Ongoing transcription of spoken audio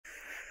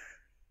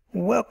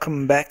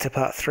Welcome back to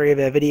part 3 of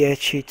our video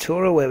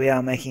tutorial where we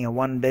are making a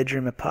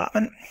one-bedroom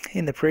apartment.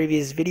 In the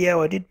previous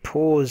video I did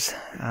pause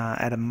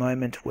at a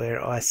moment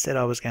where I said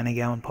I was going to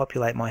go and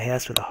populate my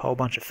house with a whole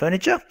bunch of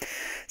furniture.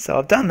 So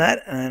I've done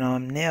that and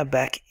I'm now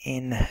back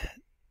in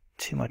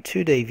to my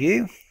 2D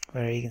view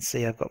where you can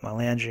see I've got my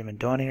lounge room and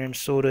dining room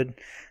sorted,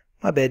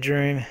 my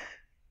bedroom,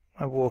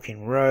 my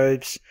walk-in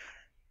robes,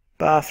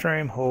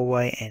 bathroom,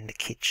 hallway and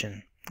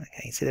kitchen. Okay,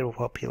 you can see they're all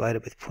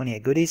populated with plenty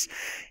of goodies.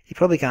 You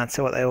probably can't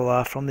tell what they all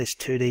are from this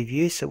 2D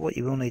view, so what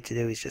you will need to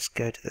do is just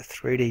go to the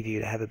 3D view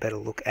to have a better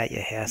look at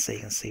your house so you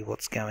can see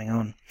what's going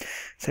on.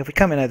 So if we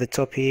come in over the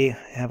top here,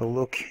 have a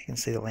look, you can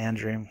see the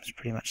lounge room is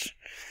pretty much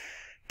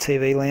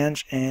TV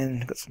lounge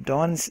and got some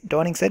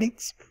dining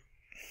settings.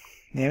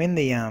 Now in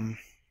the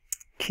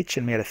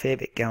kitchen we had a fair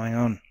bit going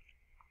on.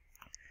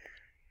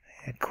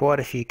 We had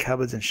quite a few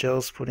cupboards and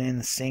shelves put in,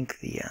 the sink,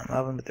 the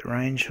oven with the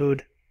range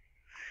hood.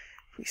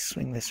 If we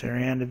swing this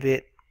around a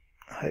bit,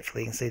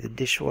 hopefully you can see the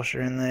dishwasher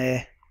in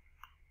there.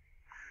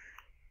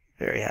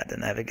 Very hard to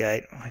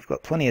navigate. We've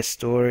got plenty of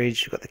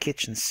storage, we've got the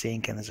kitchen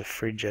sink and there's a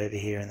fridge over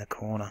here in the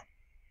corner.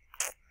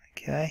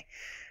 Okay,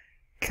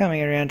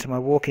 coming around to my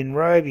walk-in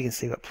robe, you can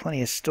see we've got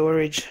plenty of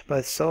storage,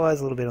 both sides,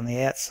 a little bit on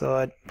the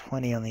outside,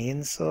 plenty on the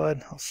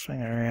inside. I'll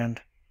swing around.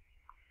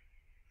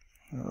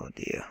 Oh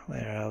dear,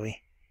 where are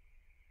we?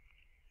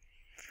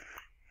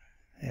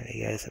 There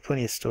we go, so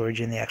plenty of storage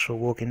in the actual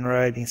walk-in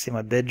robe. You can see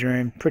my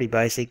bedroom, pretty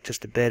basic,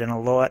 just a bed and a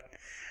light.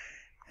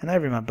 And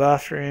over in my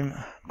bathroom,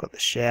 I've got the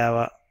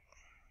shower,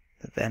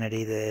 the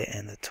vanity there,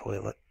 and the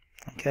toilet.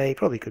 Okay, you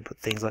probably could put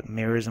things like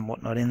mirrors and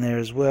whatnot in there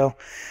as well,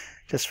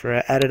 just for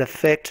added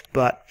effect,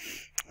 but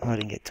I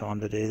didn't get time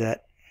to do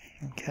that.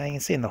 Okay, you can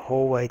see in the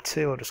hallway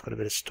too, I've just got a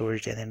bit of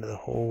storage down the end of the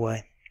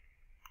hallway.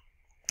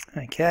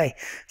 Okay,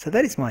 so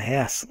that is my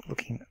house,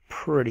 looking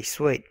pretty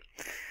sweet.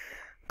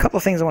 Couple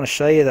of things I want to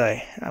show you though,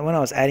 when I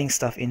was adding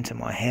stuff into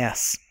my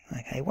house.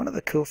 Okay, one of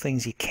the cool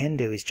things you can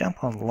do is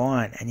jump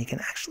online and you can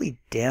actually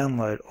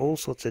download all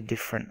sorts of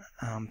different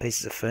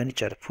pieces of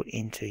furniture to put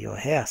into your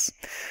house.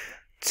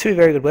 Two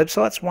very good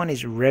websites. One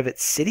is Revit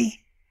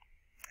City.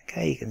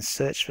 Okay, you can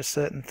search for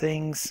certain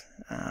things,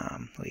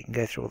 or you can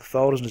go through all the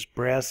folders and just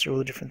browse through all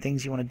the different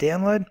things you want to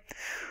download.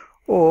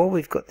 Or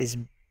we've got this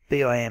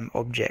BIM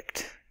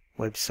Object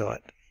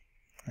website.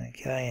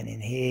 Okay, and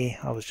in here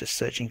I was just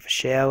searching for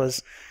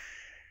showers.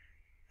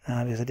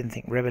 Because I didn't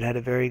think Revit had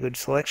a very good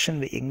selection,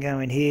 but you can go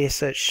in here,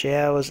 search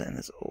showers, and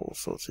there's all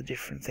sorts of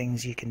different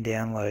things you can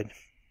download.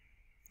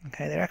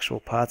 Okay, they're actual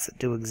parts that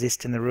do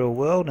exist in the real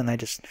world, and they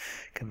just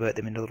convert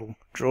them into little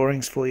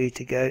drawings for you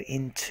to go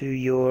into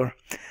your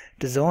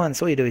design.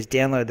 So all you do is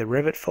download the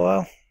Revit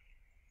file,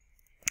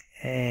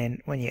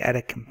 and when you add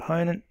a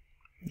component,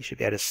 you should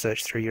be able to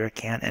search through your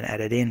account and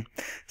add it in.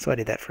 So I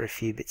did that for a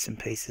few bits and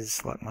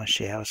pieces, like my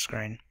shower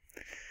screen.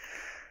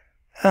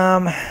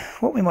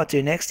 What we might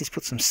do next is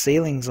put some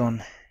ceilings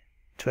on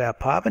to our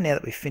apartment now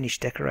that we've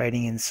finished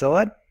decorating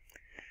inside.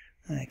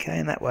 Okay,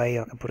 and that way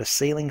I can put a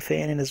ceiling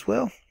fan in as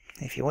well.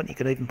 If you want, you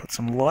could even put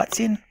some lights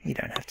in. You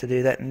don't have to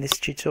do that in this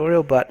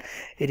tutorial, but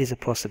it is a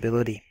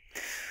possibility.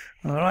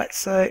 Alright,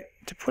 so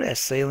to put our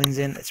ceilings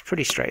in, it's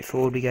pretty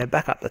straightforward. We go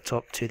back up the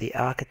top to the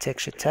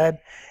Architecture tab,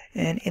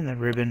 and in the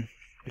ribbon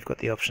we've got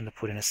the option to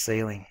put in a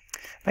ceiling.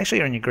 Make sure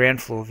you're on your ground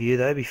floor view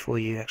though before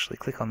you actually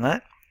click on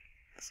that.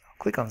 So I'll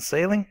click on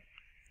ceiling.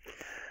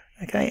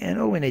 Okay, and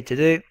all we need to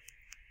do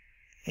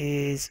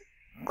is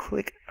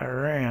click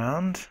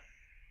around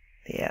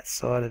the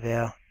outside of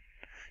our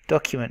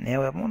document.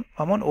 Now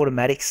I'm on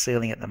automatic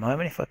ceiling at the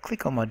moment. If I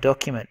click on my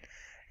document,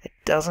 it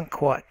doesn't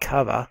quite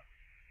cover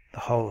the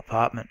whole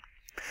apartment.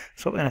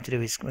 So what we're going to have to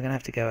do is we're going to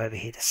have to go over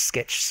here to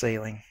sketch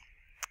ceiling.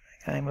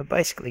 Okay, and we're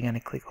basically going to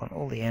click on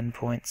all the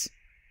endpoints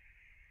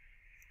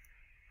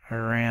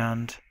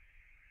around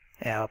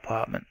our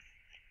apartment.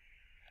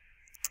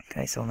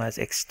 Okay, so on those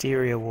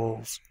exterior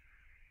walls.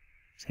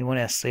 So you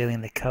want our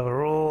ceiling to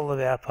cover all of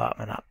our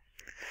apartment up.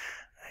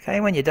 Okay,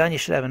 when you're done you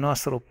should have a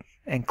nice little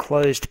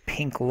enclosed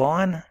pink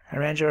line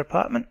around your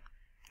apartment.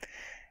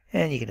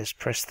 And you can just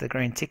press the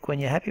green tick when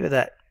you're happy with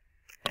that.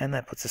 And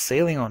that puts the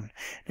ceiling on.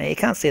 Now you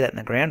can't see that in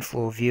the ground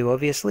floor view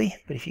obviously,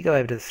 but if you go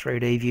over to the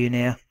 3D view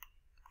now,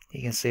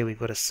 you can see we've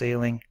got a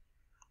ceiling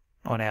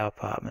on our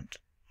apartment.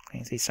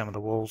 You can see some of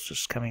the walls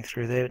just coming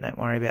through there, but don't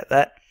worry about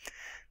that.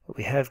 But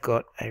we have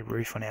got a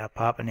roof on our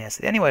apartment now. So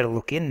the only way to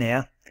look in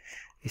now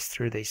is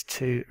through these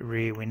two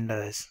rear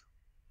windows.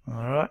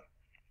 Alright.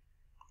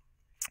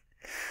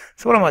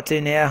 So what I might do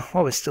now,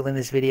 while we're still in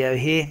this video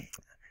here,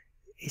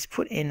 is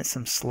put in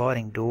some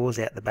sliding doors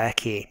out the back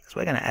here. So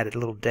we're going to add a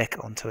little deck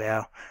onto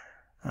our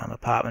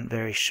apartment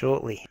very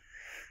shortly.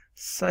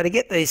 So to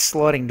get these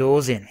sliding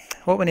doors in,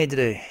 what we need to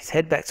do is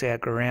head back to our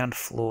ground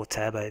floor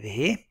tab over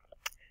here.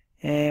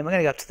 And we're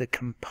going to go up to the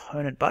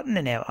component button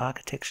in our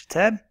architecture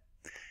tab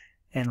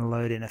and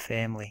load in a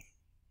family.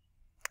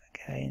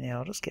 Okay, now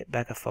I'll just get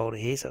back a folder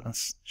here so I can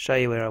show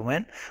you where I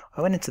went.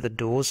 I went into the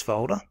doors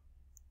folder,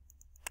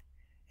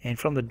 and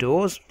from the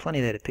doors,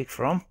 plenty there to pick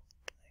from.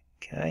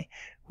 Okay,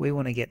 we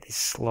want to get this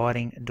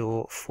sliding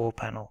door 4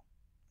 panel.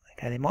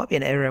 Okay, there might be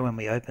an error when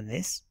we open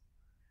this.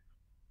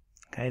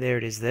 Okay, there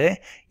it is there.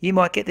 You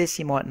might get this,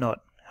 you might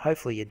not.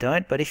 Hopefully you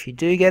don't, but if you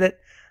do get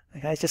it,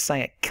 okay, it's just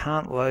saying it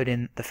can't load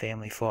in the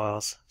family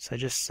files. So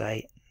just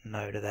say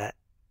no to that.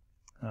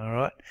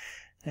 Alright,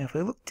 now if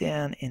we look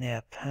down in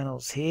our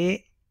panels here,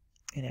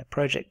 in our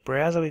project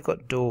browser, we've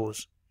got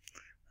doors.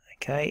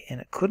 Okay, and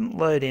it couldn't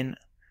load in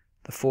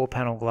the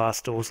 4-panel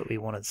glass doors that we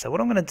wanted. So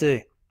what I'm going to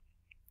do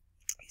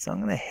is I'm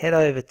going to head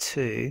over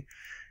to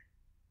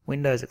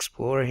Windows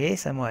Explorer here,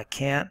 so my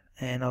account,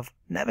 and I've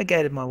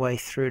navigated my way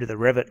through to the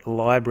Revit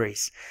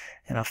libraries,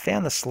 and I've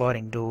found the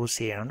sliding doors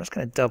here. I'm just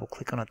going to double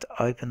click on it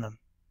to open them.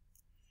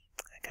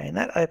 Okay, and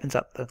that opens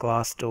up the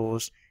glass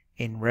doors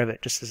in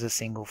Revit just as a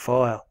single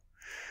file.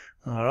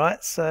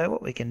 Alright, so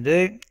what we can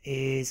do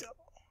is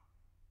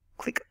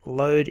click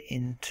Load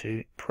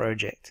into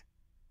Project.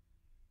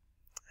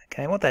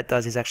 Okay, and what that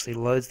does is actually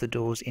loads the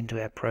doors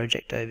into our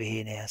project over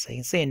here now. So you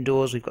can see in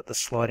doors we've got the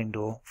sliding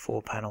door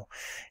 4-panel.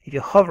 If you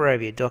hover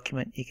over your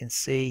document, you can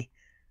see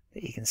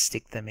that you can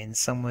stick them in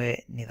somewhere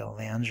near the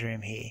lounge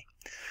room here.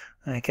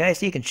 Okay,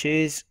 so you can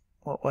choose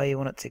what way you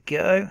want it to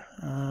go.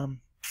 I'm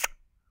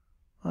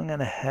going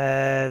to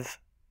have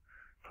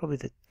probably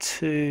the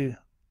 2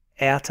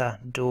 outer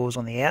doors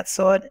on the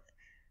outside,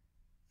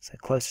 so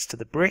closest to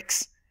the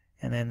bricks,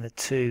 and then the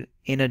 2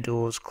 inner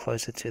doors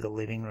closer to the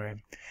living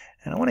room.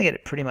 And I want to get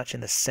it pretty much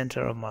in the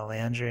center of my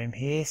lounge room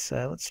here,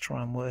 so let's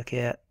try and work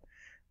out,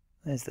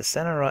 there's the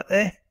center right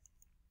there,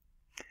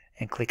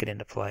 and click it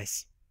into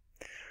place.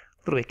 A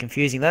little bit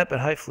confusing that, but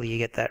hopefully you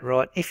get that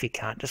right. If you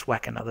can't, just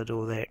whack another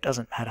door there, it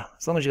doesn't matter,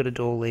 as long as you've got a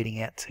door leading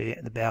out to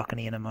the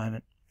balcony in a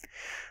moment.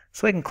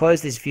 So we can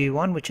close this view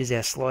one, which is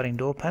our sliding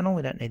door panel,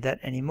 we don't need that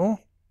anymore.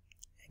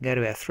 And go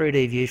to our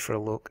 3D view for a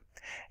look.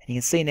 And you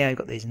can see now we've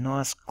got these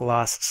nice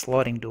glass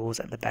sliding doors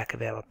at the back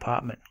of our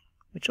apartment,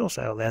 which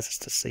also allows us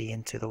to see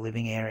into the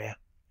living area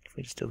if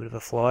we just do a bit of a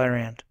fly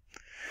around.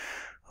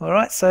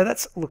 Alright, so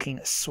that's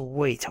looking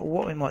sweet.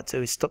 What we might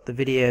do is stop the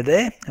video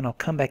there, and I'll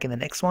come back in the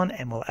next one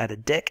and we'll add a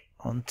deck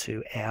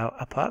onto our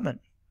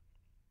apartment.